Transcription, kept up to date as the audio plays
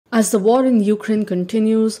As the war in Ukraine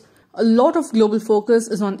continues, a lot of global focus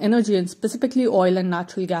is on energy and specifically oil and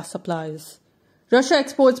natural gas supplies. Russia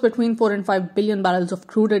exports between 4 and 5 billion barrels of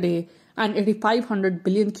crude a day and 8,500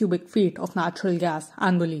 billion cubic feet of natural gas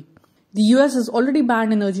annually. The US has already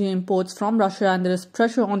banned energy imports from Russia, and there is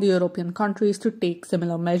pressure on the European countries to take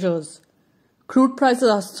similar measures. Crude prices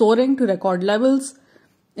are soaring to record levels.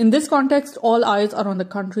 In this context, all eyes are on the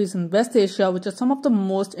countries in West Asia, which are some of the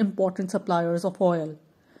most important suppliers of oil.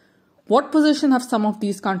 What position have some of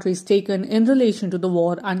these countries taken in relation to the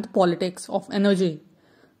war and the politics of energy?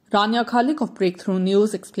 Rania Khalek of BreakThrough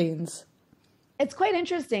News explains. It's quite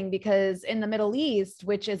interesting because in the Middle East,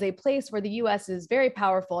 which is a place where the US is very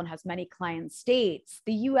powerful and has many client states,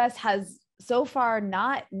 the US has so far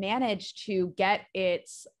not managed to get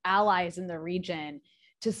its allies in the region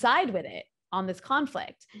to side with it on this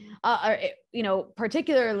conflict.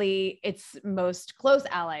 Particularly its most close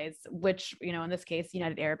allies, which, in this case,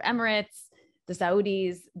 United Arab Emirates, the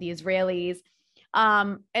Saudis, the Israelis.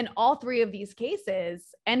 In all three of these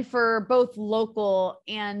cases, and for both local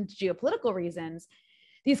and geopolitical reasons,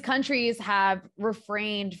 these countries have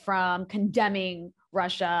refrained from condemning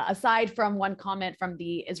Russia, aside from one comment from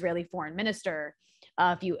the Israeli foreign minister,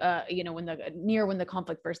 when the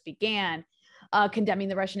conflict first began, condemning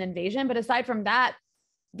the Russian invasion. But aside from that,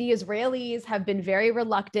 the Israelis have been very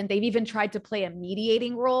reluctant. They've even tried to play a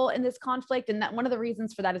mediating role in this conflict. And that one of the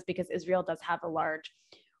reasons for that is because Israel does have a large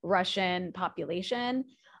Russian population,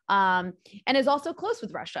 and is also close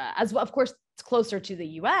with Russia as well. Of course, it's closer to the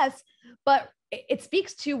US, but it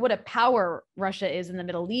speaks to what a power Russia is in the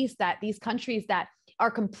Middle East, that these countries that are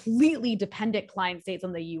completely dependent client states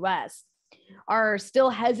on the US are still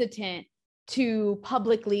hesitant to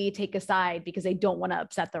publicly take a side because they don't want to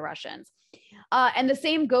upset the Russians. And the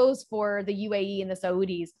same goes for the UAE and the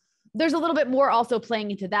Saudis. There's a little bit more also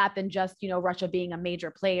playing into that than just, Russia being a major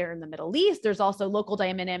player in the Middle East. There's also local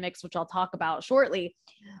dynamics, which I'll talk about shortly.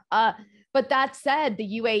 But that said, the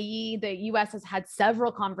US has had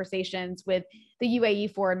several conversations with the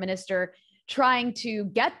UAE foreign minister trying to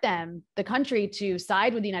get the country to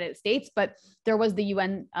side with the United States. But there was the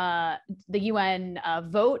UN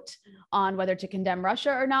vote on whether to condemn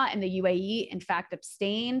Russia or not. And the UAE, in fact,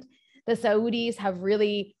 abstained. The Saudis have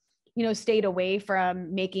really stayed away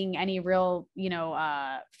from making any real,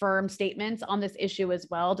 firm statements on this issue as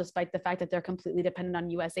well, despite the fact that they're completely dependent on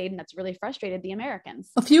US aid, and that's really frustrated the Americans.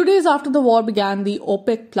 A few days after the war began, the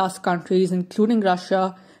OPEC plus countries, including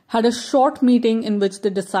Russia, had a short meeting in which they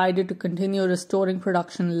decided to continue restoring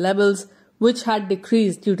production levels, which had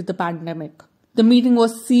decreased due to the pandemic. The meeting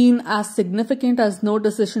was seen as significant as no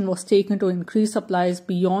decision was taken to increase supplies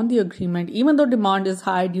beyond the agreement, even though demand is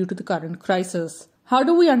high due to the current crisis. How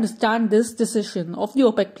do we understand this decision of the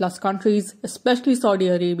OPEC plus countries, especially Saudi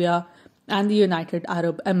Arabia and the United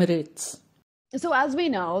Arab Emirates? So as we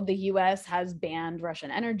know, the US has banned Russian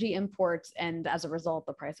energy imports, and as a result,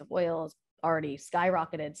 the price of oil has already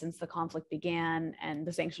skyrocketed since the conflict began, and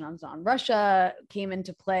the sanctions on Russia came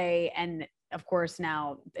into play. And of course,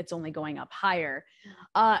 now it's only going up higher.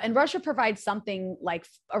 And Russia provides something like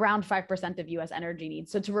around 5% of US energy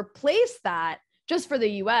needs. So to replace that, just for the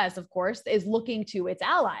US, of course, is looking to its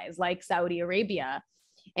allies like Saudi Arabia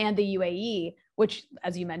and the UAE, which,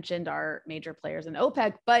 as you mentioned, are major players in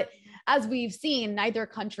OPEC. But as we've seen, neither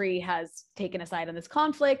country has taken a side in this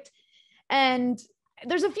conflict. And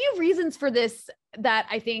there's a few reasons for this that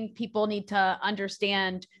I think people need to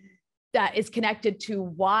understand that is connected to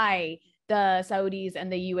why the Saudis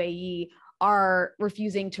and the UAE are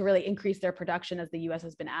refusing to really increase their production as the US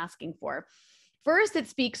has been asking for. First, it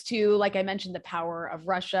speaks to, like I mentioned, the power of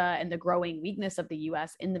Russia and the growing weakness of the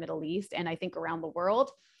US in the Middle East, and I think around the world.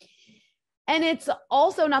 And it's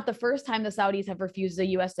also not the first time the Saudis have refused the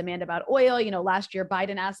US demand about oil. Last year,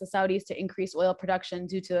 Biden asked the Saudis to increase oil production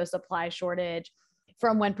due to a supply shortage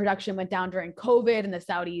from when production went down during COVID, and the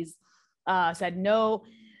Saudis said no.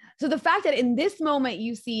 So the fact that in this moment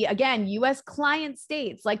you see, again, US client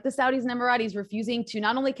states like the Saudis and Emiratis refusing to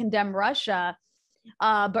not only condemn Russia,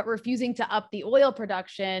 but refusing to up the oil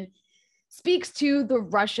production speaks to the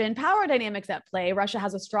Russian power dynamics at play. Russia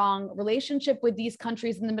has a strong relationship with these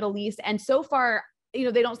countries in the Middle East. And so far, they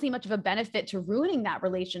don't see much of a benefit to ruining that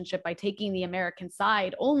relationship by taking the American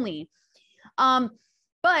side only.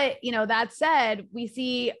 But that said, we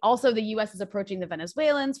see also the US is approaching the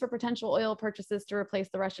Venezuelans for potential oil purchases to replace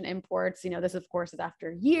the Russian imports. This, of course, is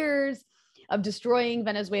after years of destroying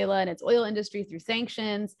Venezuela and its oil industry through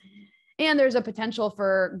sanctions. And there's a potential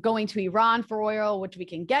for going to Iran for oil, which we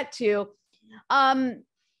can get to. And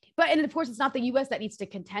of course, it's not the US that needs to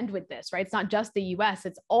contend with this, right? It's not just the US,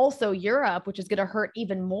 it's also Europe, which is going to hurt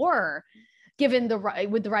even more given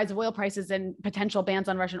with the rise of oil prices and potential bans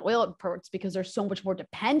on Russian oil imports, because they're so much more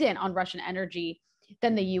dependent on Russian energy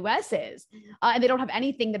than the US is. And they don't have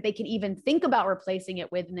anything that they can even think about replacing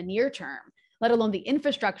it with in the near term, let alone the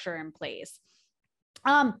infrastructure in place.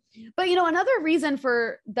 But, you know, another reason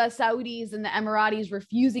for the Saudis and the Emiratis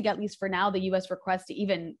refusing, at least for now, the US request to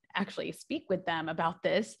even actually speak with them about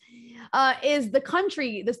this is this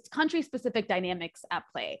country-specific dynamics at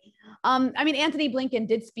play. I mean, Antony Blinken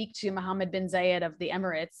did speak to Mohammed bin Zayed of the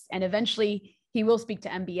Emirates, and eventually he will speak to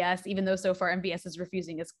MBS, even though so far MBS is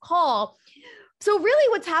refusing his call. So really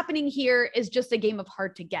what's happening here is just a game of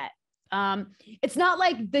hard to get. It's not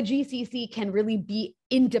like the GCC can really be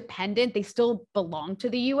independent. They still belong to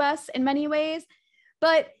the US in many ways,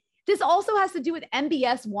 but this also has to do with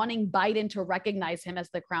MBS wanting Biden to recognize him as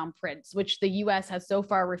the crown prince, which the US has so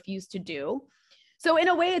far refused to do. So in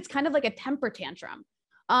a way, it's kind of like a temper tantrum.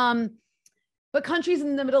 But countries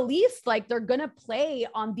in the Middle East, like, they're going to play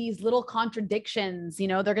on these little contradictions. You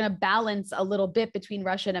know, they're going to balance a little bit between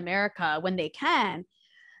Russia and America when they can.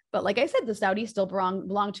 But like I said, the Saudis still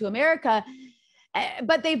belong to America,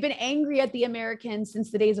 but they've been angry at the Americans since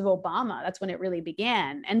the days of Obama. That's when it really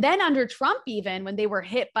began. And then under Trump, even when they were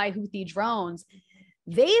hit by Houthi drones,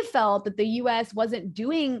 they felt that the US wasn't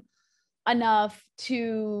doing enough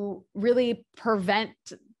to really prevent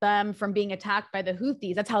them from being attacked by the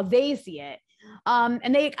Houthis. That's how they see it.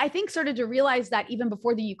 And they, I think, started to realize that even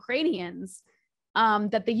before the Ukrainians,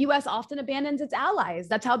 that the US often abandons its allies.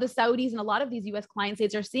 That's how the Saudis and a lot of these US client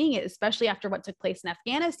states are seeing it, especially after what took place in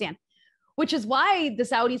Afghanistan, which is why the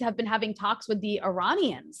Saudis have been having talks with the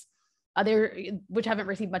Iranians, which haven't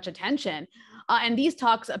received much attention. And these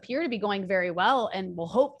talks appear to be going very well and will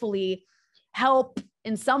hopefully help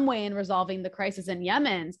in some way in resolving the crisis in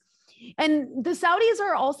Yemen. And the Saudis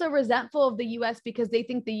are also resentful of the US because they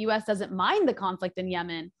think the US doesn't mind the conflict in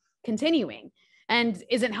Yemen continuing and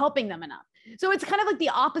isn't helping them enough. So it's kind of like the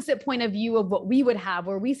opposite point of view of what we would have,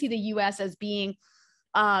 where we see the US as being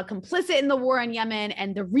complicit in the war in Yemen.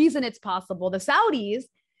 And the reason it's possible, the Saudis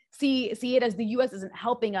see it as the US isn't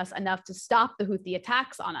helping us enough to stop the Houthi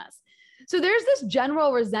attacks on us. So there's this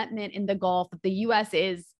general resentment in the Gulf that the US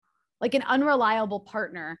is like an unreliable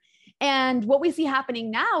partner. And what we see happening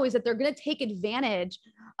now is that they're going to take advantage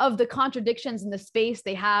of the contradictions in the space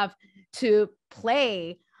they have to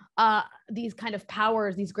play these kind of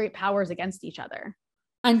powers, these great powers against each other.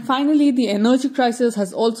 And finally, the energy crisis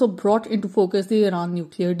has also brought into focus the Iran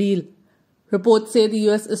nuclear deal. Reports say the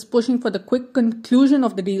US is pushing for the quick conclusion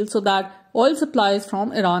of the deal so that oil supplies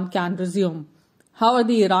from Iran can resume. How are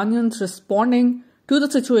the Iranians responding to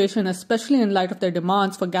the situation, especially in light of their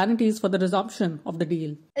demands for guarantees for the resumption of the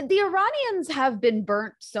deal? The Iranians have been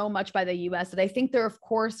burnt so much by the US that I think they're, of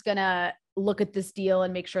course, going to look at this deal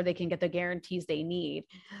and make sure they can get the guarantees they need.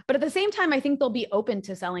 But at the same time, I think they'll be open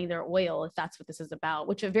to selling their oil if that's what this is about,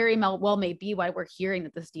 which it very well may be why we're hearing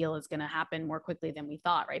that this deal is going to happen more quickly than we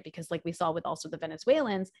thought, right? Because like we saw with also the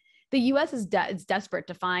Venezuelans, the US is desperate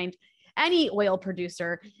to find any oil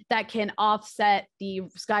producer that can offset the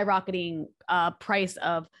skyrocketing price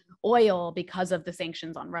of oil because of the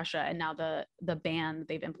sanctions on Russia and now the ban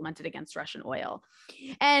they've implemented against Russian oil.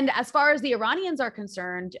 And as far as the Iranians are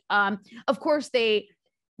concerned, of course, they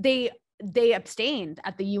abstained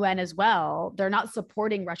at the UN as well. They're not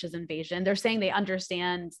supporting Russia's invasion. They're saying they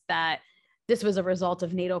understand that this was a result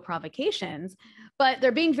of NATO provocations, but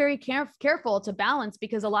they're being very careful to balance,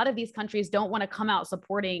 because a lot of these countries don't want to come out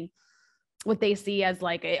supporting what they see as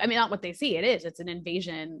like, I mean, not what they see, it's an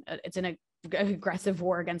invasion, it's an aggressive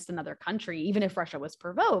war against another country, even if Russia was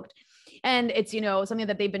provoked. And it's, you know, something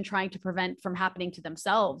that they've been trying to prevent from happening to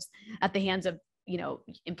themselves at the hands of, you know,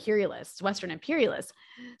 imperialists, Western imperialists.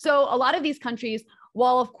 So a lot of these countries,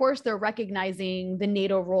 while of course they're recognizing the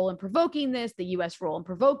NATO role in provoking this, the US role in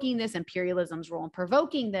provoking this, imperialism's role in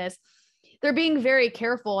provoking this, they're being very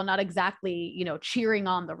careful and not exactly, you know, cheering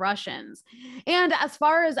on the Russians. And as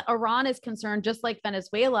far as Iran is concerned, just like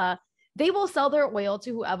Venezuela, they will sell their oil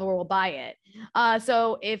to whoever will buy it.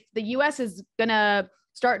 So if the US is going to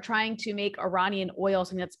start trying to make Iranian oil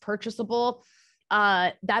something that's purchasable,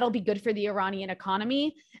 that'll be good for the Iranian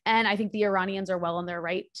economy. And I think the Iranians are well in their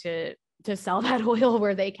right to sell that oil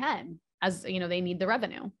where they can, as you know, they need the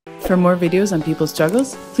revenue. For more videos on people's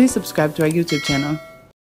struggles, please subscribe to our YouTube channel.